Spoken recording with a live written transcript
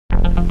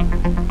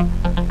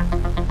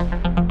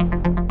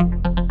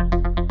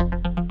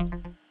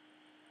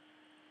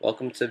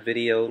Welcome to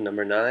video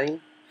number 9,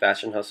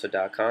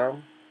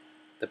 fashionhustler.com,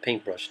 the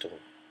paintbrush tool.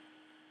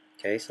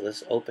 Okay, so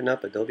let's open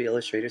up Adobe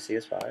Illustrator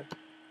CS5.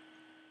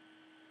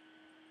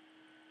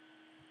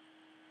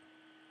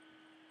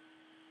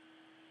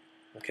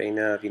 Okay,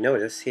 now if you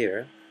notice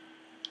here,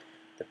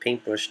 the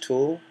paintbrush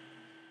tool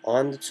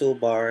on the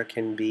toolbar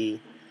can be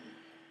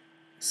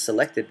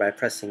selected by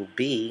pressing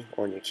B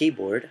on your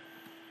keyboard.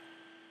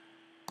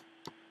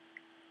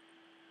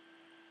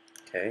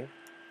 Okay,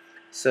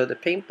 so the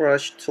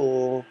paintbrush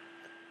tool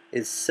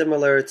is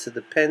similar to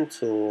the pen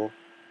tool,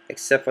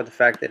 except for the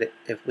fact that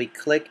if we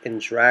click and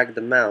drag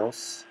the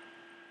mouse,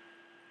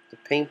 the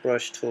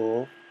paintbrush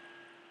tool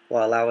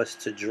will allow us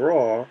to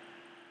draw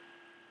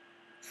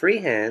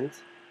freehand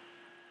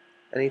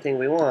anything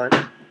we want.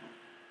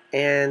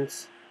 And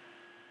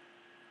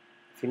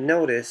if you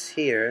notice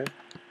here,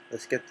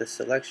 let's get the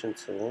selection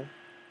tool,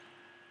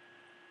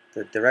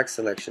 the direct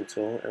selection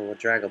tool, and we'll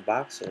drag a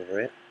box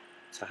over it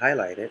to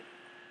highlight it.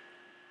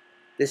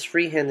 This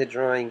freehanded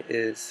drawing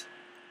is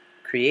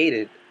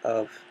created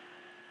of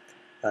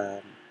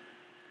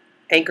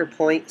anchor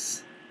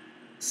points,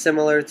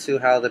 similar to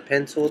how the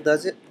pen tool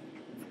does it,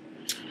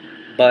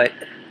 but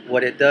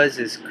what it does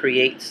is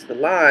creates the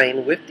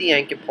line with the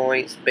anchor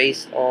points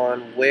based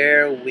on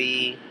where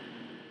we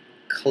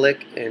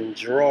click and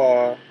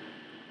draw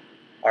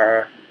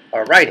our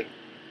writing.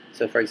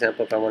 So for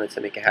example, if I wanted to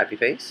make a happy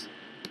face,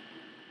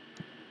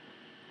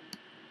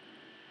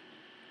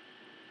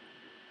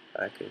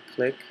 I could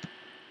click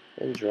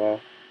and draw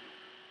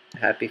a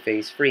happy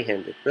face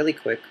freehanded, really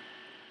quick.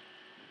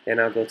 Then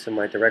I'll go to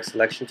my direct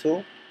selection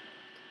tool,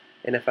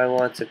 and if I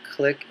want to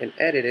click and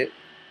edit it,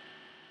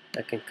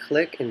 I can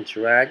click and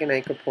drag an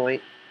anchor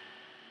point,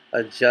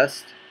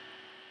 adjust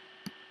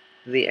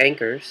the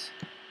anchors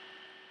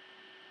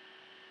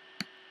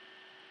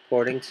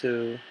according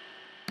to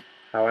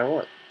how I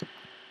want.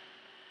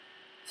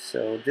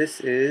 So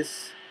this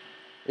is,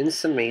 in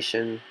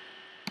summation,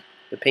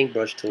 the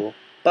paintbrush tool,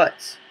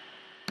 but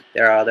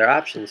there are other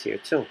options here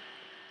too.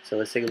 So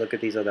let's take a look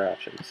at these other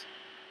options.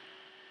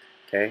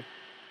 Okay,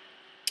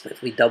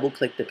 if we double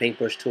click the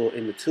paintbrush tool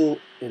in the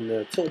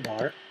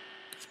toolbar,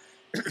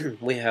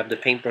 we have the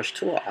paintbrush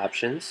tool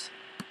options.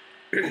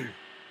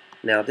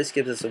 Now this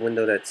gives us a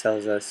window that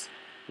tells us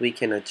we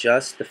can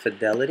adjust the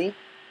fidelity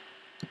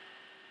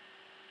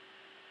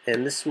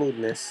and the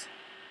smoothness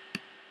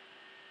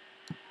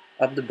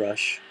of the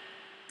brush.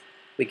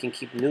 We can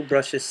keep new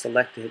brushes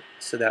selected,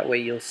 so that way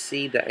you'll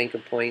see the anchor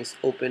points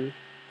open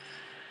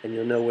and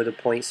you'll know where the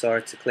points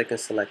are to click and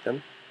select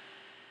them.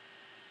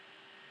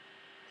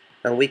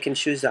 And we can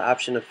choose the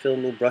option of fill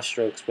new brush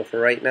strokes, but for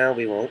right now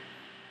we won't.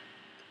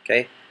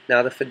 Okay,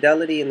 now the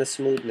fidelity and the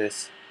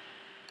smoothness,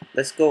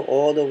 let's go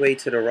all the way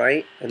to the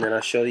right, and then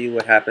I'll show you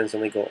what happens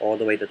when we go all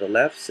the way to the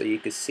left, so you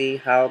can see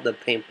how the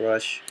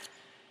paintbrush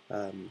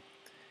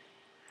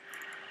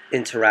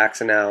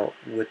interacts now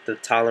with the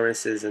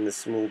tolerances and the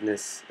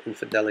smoothness and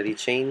fidelity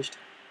changed.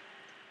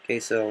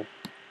 Okay, so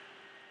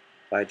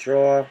if I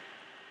draw,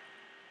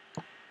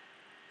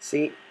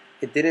 see,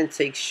 it didn't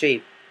take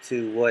shape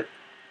to what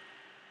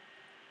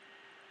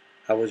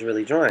I was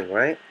really drawing,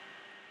 right?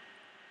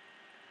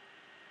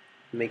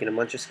 I'm making a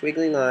bunch of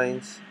squiggly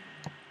lines.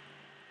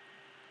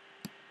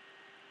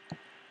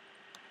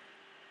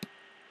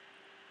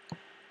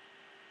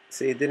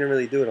 See, it didn't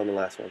really do it on the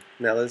last one.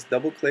 Now let's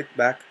double click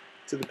back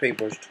to the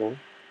paintbrush tool.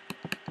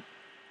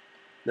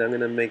 Now I'm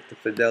going to make the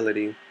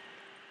fidelity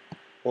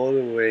all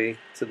the way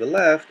to the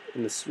left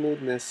and the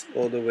smoothness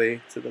all the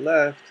way to the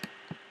left.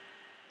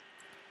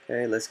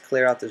 Okay, let's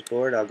clear out this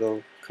board. I'll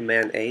go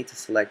Command A to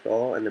select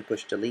all and then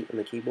push delete on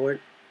the keyboard.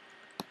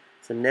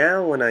 So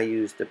now when I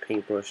use the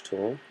paintbrush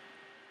tool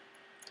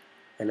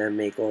and then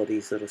make all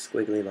these little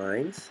squiggly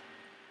lines,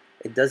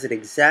 it does it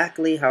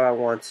exactly how I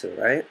want to,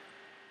 right?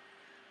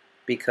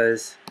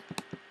 Because,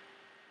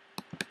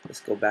 let's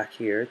go back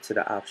here to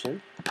the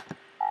option,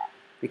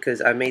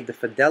 because I made the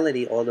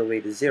fidelity all the way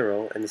to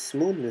 0 and the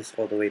smoothness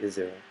all the way to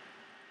 0.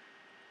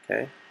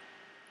 Okay,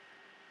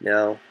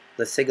 now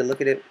let's take a look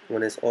at it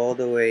when it's all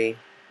the way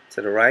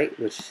to the right,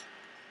 which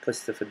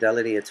puts the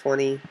fidelity at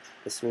 20,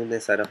 the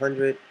smoothness at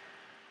 100. I'm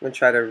going to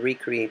try to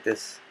recreate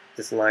this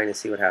line and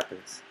see what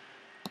happens.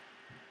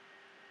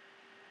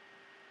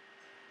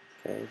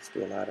 Okay, let's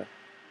do a lot of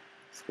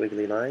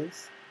squiggly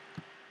lines.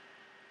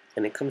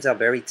 And it comes out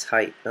very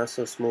tight, not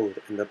so smooth,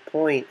 and the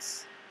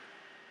points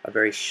are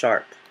very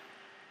sharp.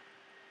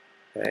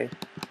 Okay,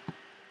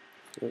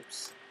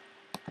 oops,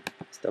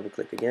 let's double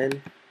click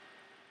again.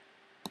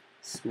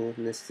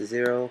 Smoothness to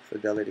 0,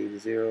 fidelity to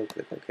 0,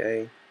 click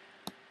OK.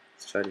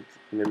 Let's try to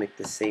mimic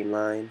the same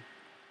line.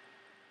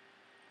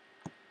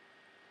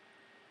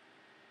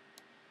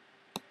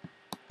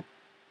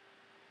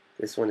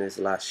 This one is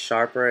a lot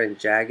sharper and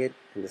jagged,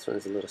 and this one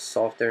is a little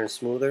softer and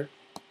smoother.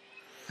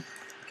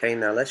 Okay,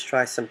 now let's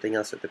try something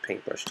else with the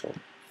paintbrush tool.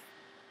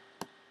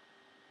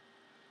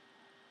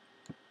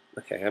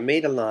 Okay, I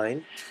made a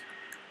line.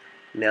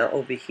 Now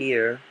over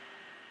here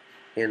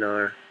in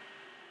our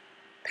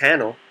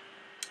panel,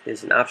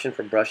 there's an option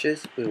for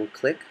brushes. We will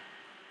click.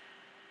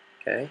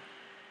 Okay,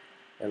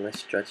 And let's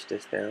stretch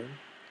this down.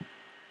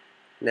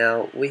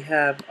 Now we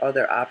have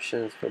other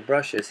options for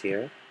brushes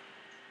here.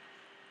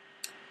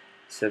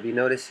 So if you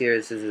notice here,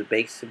 this is a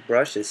basic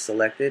brush is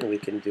selected. We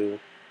can do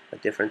a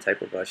different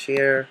type of brush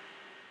here.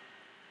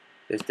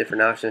 There's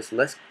different options. So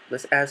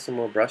let's add some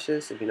more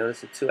brushes. If you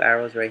notice the 2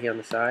 arrows right here on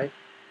the side.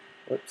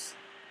 Whoops.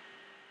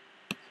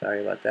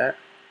 Sorry about that.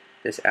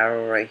 This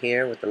arrow right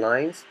here with the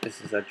lines.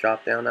 This is a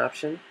drop down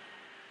option.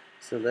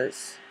 So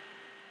let's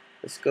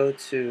go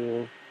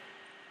to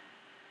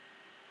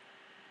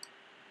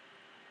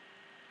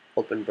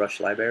Open Brush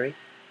Library.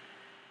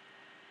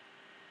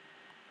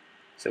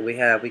 So we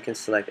can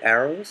select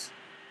arrows,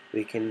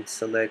 we can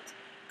select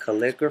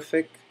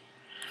calligraphic,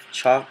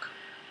 chalk,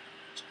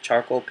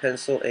 charcoal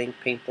pencil, ink,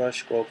 paintbrush,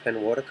 scroll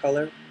pen,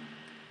 watercolor.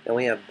 Then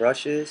we have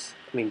borders,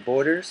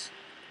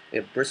 we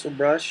have bristle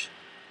brush,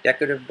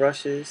 decorative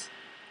brushes,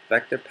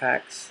 vector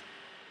packs,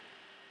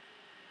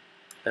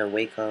 and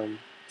Wacom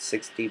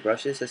 6D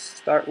brushes. Let's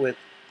start with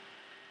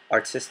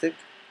artistic.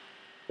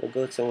 We'll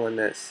go to one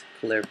that's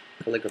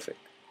calligraphic.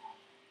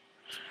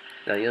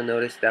 Now you'll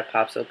notice that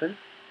pops open.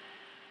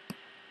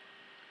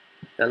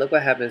 Now look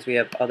what happens, we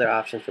have other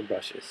options for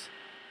brushes.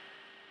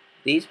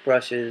 These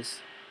brushes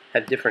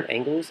have different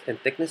angles and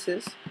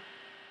thicknesses.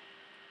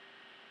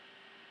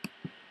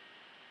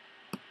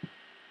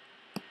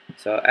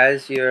 So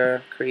as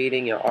you're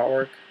creating your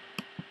artwork,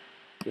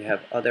 you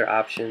have other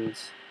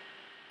options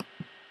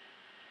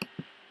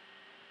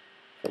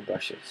for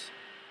brushes.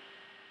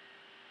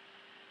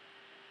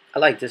 I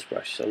like this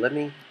brush, so let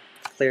me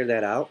clear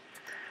that out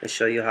and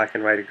show you how I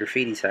can write a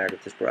graffiti tag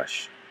with this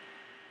brush.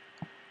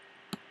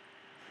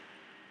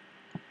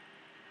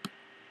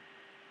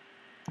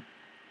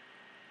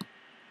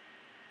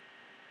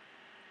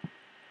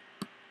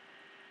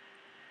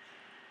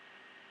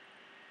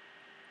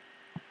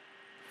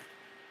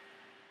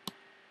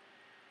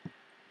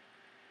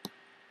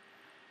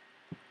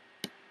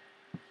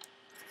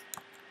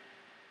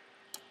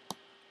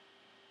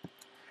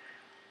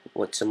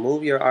 To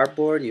move your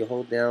artboard, you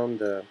hold down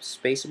the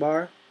space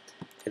bar.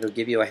 It'll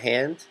give you a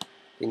hand.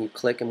 Then you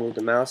click and move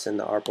the mouse and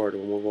the artboard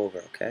will move over,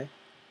 okay?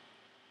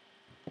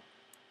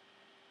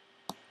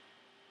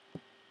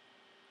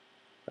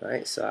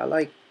 Alright, so I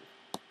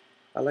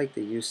like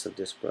the use of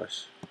this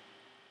brush.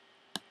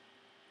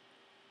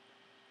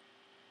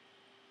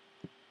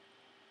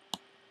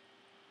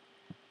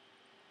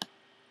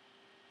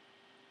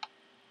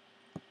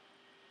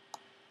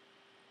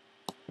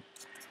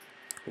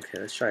 Okay,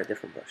 let's try a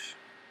different brush.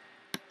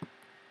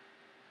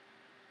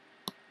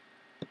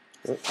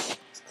 Oops,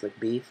 let's click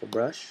B for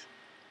brush.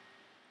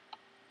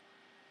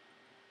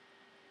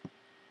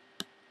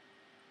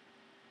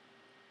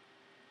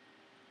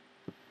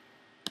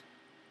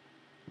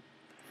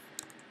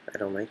 I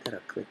don't like that. I'll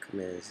click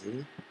Command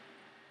Z.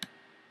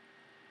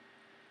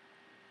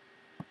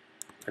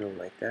 I don't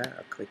like that.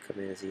 I'll click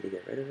Command Z to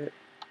get rid of it.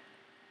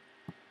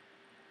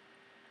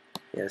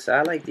 Yeah, so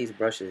I like these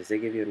brushes. They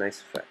give you a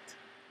nice effect.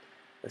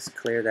 Let's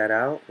clear that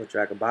out. We'll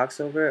drag a box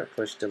over it,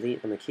 push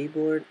delete on the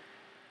keyboard.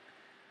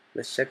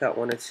 Let's check out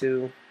 1 or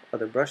 2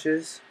 other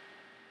brushes.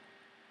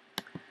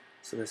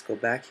 So let's go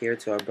back here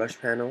to our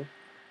brush panel.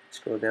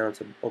 Scroll down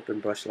to Open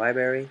Brush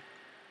Library.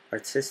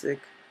 Artistic.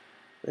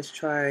 Let's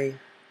try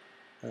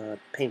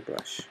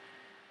paintbrush.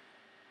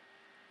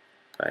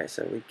 Alright,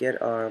 so we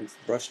get our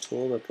brush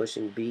tool by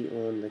pushing B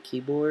on the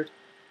keyboard.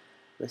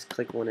 Let's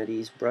click one of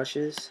these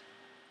brushes.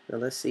 Now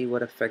let's see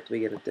what effect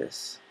we get with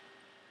this.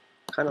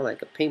 Kind of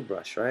like a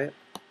paintbrush, right?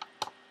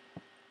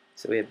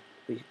 So we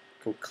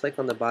can click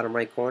on the bottom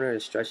right corner to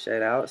stretch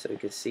that out so we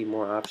can see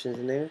more options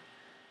in there.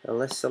 Now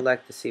let's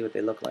select to see what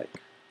they look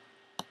like.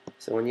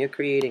 So when you're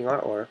creating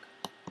artwork,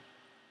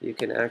 you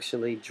can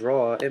actually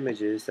draw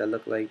images that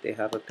look like they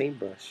have a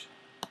paintbrush.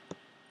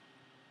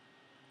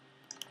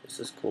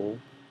 This is cool.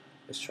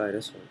 Let's try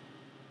this one.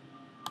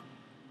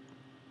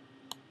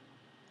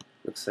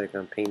 Looks like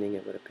I'm painting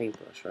it with a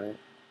paintbrush, right?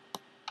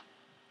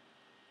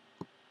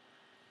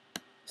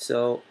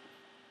 So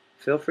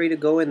feel free to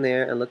go in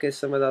there and look at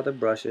some of the other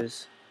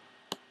brushes.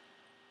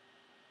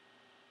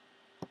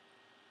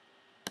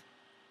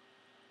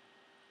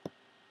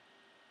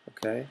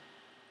 Okay,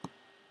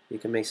 you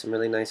can make some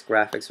really nice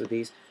graphics with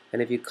these,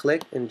 and if you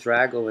click and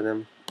drag over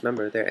them,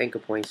 remember they're anchor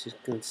points, you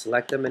can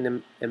select them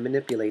and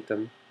manipulate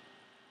them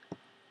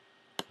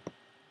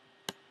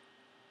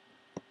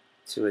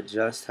to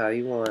adjust how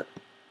you want.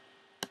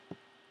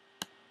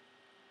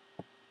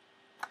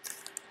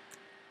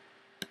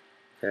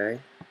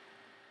 Okay,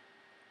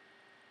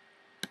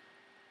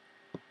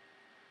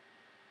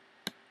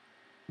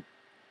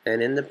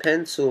 and in the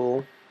pen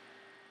tool,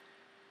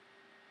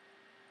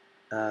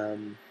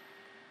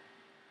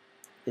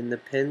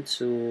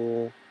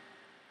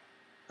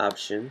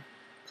 option,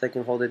 click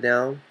and hold it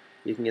down.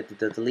 You can get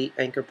the delete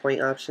anchor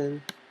point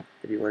option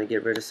if you want to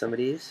get rid of some of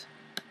these.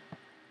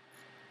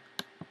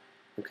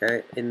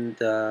 Okay, in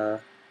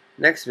the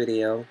next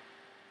video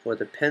for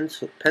the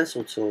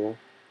pencil tool,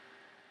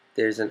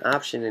 there's an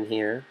option in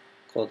here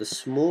called the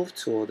smooth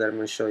tool that I'm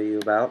going to show you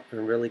about,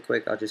 and really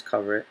quick I'll just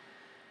cover it.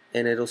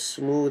 and it'll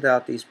smooth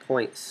out these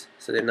points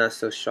so they're not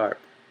so sharp.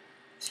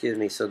 Excuse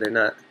me, so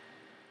they're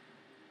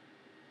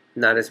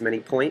not as many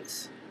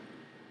points.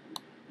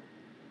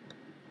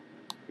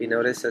 You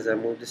notice as I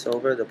move this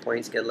over, the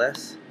points get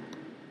less.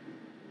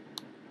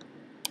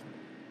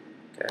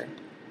 Okay,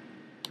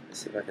 let's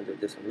see if I can do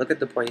this one. Look at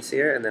the points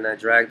here, and then I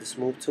drag the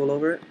smooth tool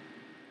over it.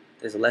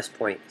 There's less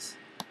points.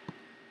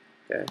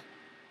 Okay,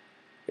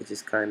 it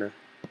just kind of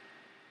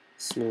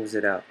smooths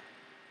it out.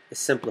 It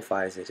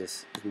simplifies it,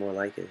 is more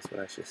like it, is what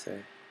I should say.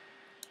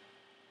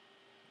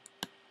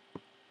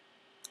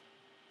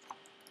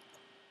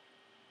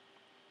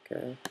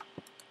 Okay.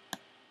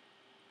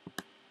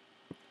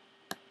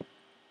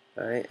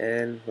 Alright,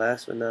 and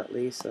last but not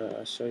least,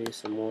 I'll show you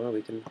some more.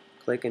 We can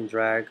click and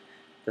drag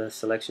the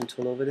selection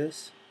tool over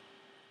this,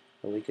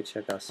 and we could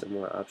check out some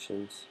more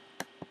options.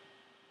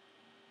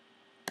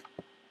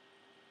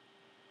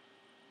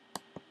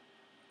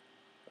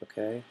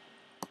 Okay,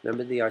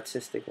 remember the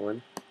artistic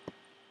one.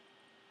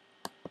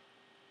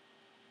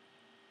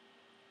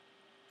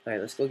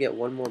 Alright, let's go get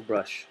one more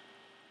brush.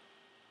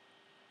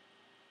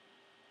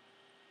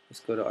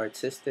 Let's go to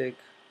artistic.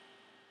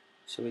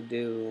 Should we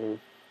do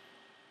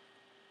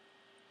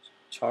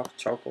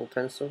charcoal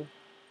pencil?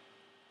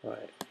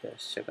 Alright,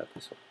 let's check out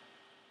this one.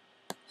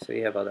 So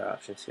you have other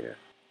options here.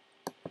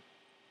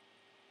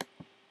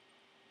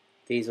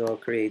 These all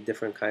create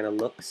different kind of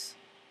looks.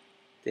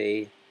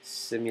 They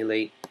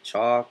simulate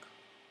chalk,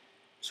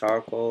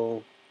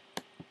 charcoal,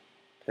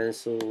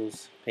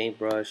 pencils,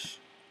 paintbrush.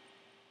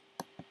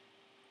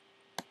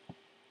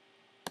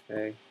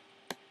 Okay.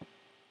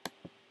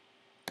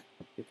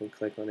 You can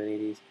click on any of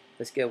these.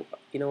 Let's get,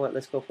 you know what,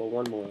 let's go for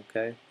one more,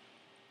 okay?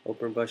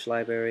 Open brush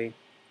library.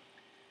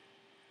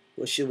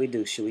 What should we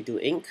do? Should we do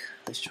ink?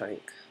 Let's try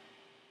ink.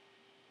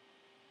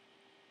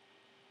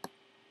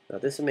 Now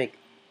this will make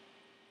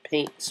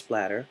paint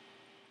splatter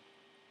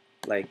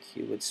like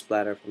you would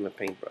splatter from a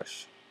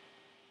paintbrush.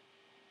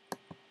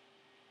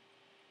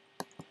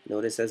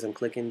 Notice as I'm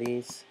clicking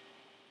these,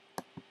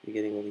 you're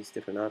getting all these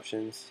different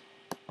options.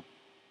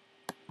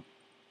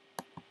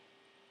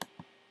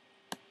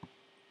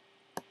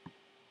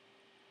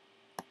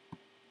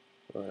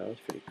 Oh, that was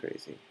pretty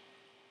crazy.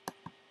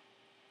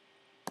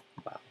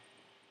 Wow.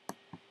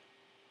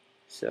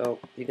 So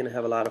you're going to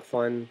have a lot of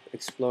fun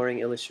exploring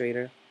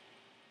Illustrator.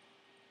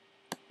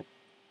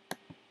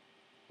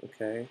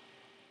 Okay.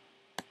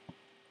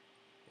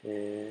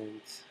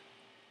 And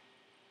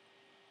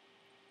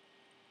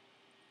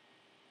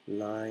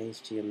lines,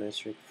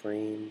 geometric,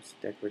 frames,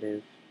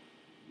 decorative,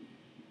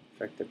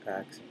 vector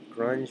packs,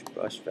 grunge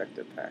brush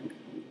vector pack.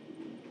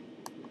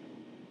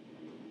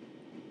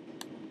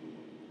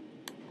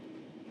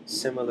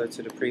 Similar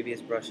to the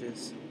previous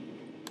brushes.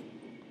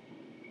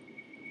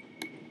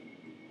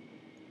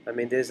 I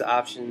mean, there's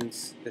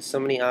options. There's so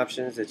many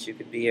options that you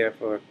could be here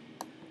for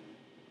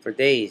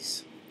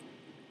days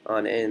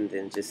on end,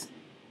 and just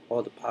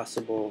all the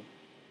possible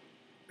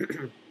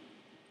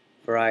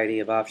variety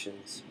of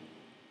options.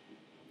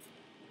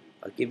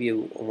 I'll give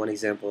you one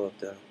example of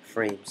the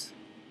frames.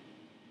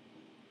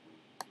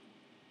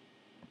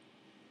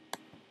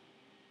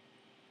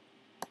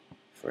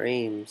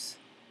 Frames,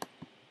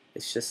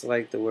 it's just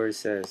like the word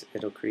says,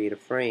 it'll create a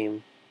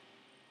frame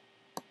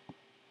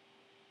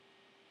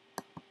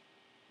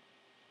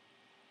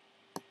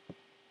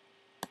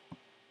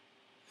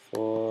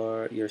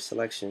for your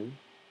selection.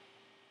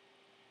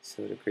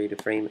 So to create a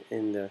frame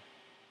in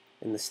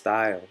the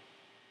style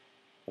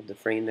of the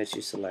frame that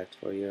you select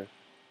for your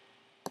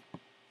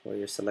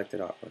selected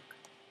artwork.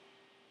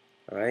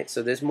 Alright,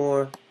 so there's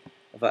more.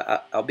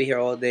 I'll be here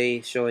all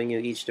day showing you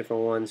each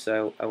different one,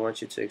 so I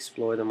want you to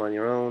explore them on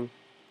your own.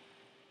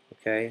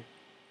 Okay.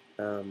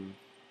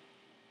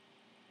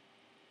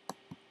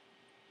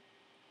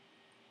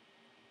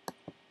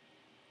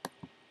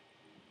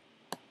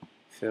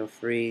 Feel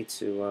free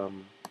to,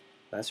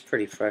 that's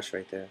pretty fresh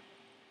right there.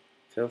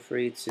 Feel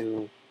free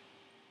to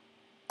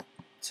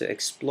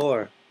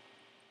explore.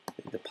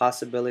 The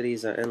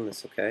possibilities are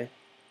endless, okay?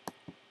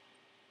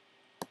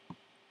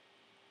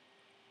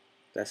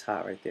 That's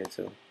hot right there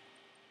too.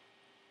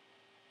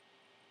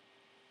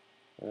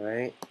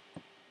 Alright.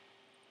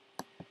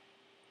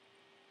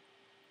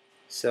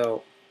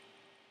 So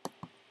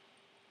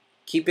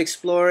keep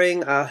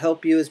exploring. I'll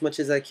help you as much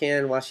as I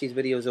can. Watch these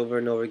videos over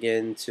and over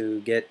again to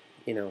get,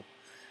 you know,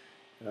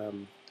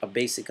 a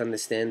basic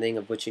understanding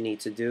of what you need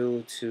to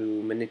do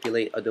to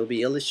manipulate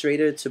Adobe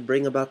Illustrator to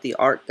bring about the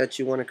art that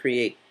you want to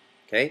create.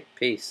 Okay?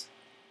 Peace.